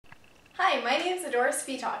Hi, my name is Adora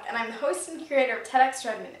Speetalk, and I'm the host and curator of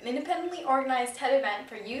TEDxRedmond, an independently organized TED event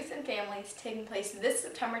for youth and families taking place this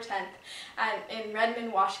September 10th in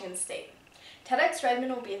Redmond, Washington State.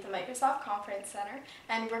 TEDxRedmond will be at the Microsoft Conference Center,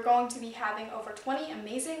 and we're going to be having over 20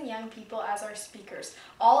 amazing young people as our speakers,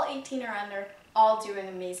 all 18 or under, all doing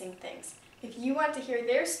amazing things. If you want to hear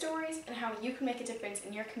their stories and how you can make a difference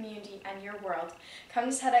in your community and your world, come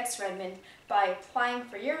to TEDxRedmond by applying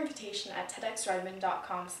for your invitation at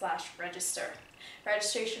TEDxRedmond.com/register.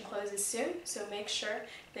 Registration closes soon, so make sure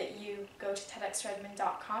that you go to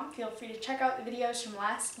TEDxRedmond.com. Feel free to check out the videos from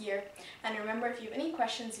last year, and remember, if you have any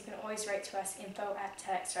questions, you can always write to us,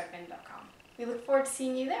 info@TEDxRedmond.com. We look forward to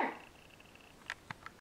seeing you there.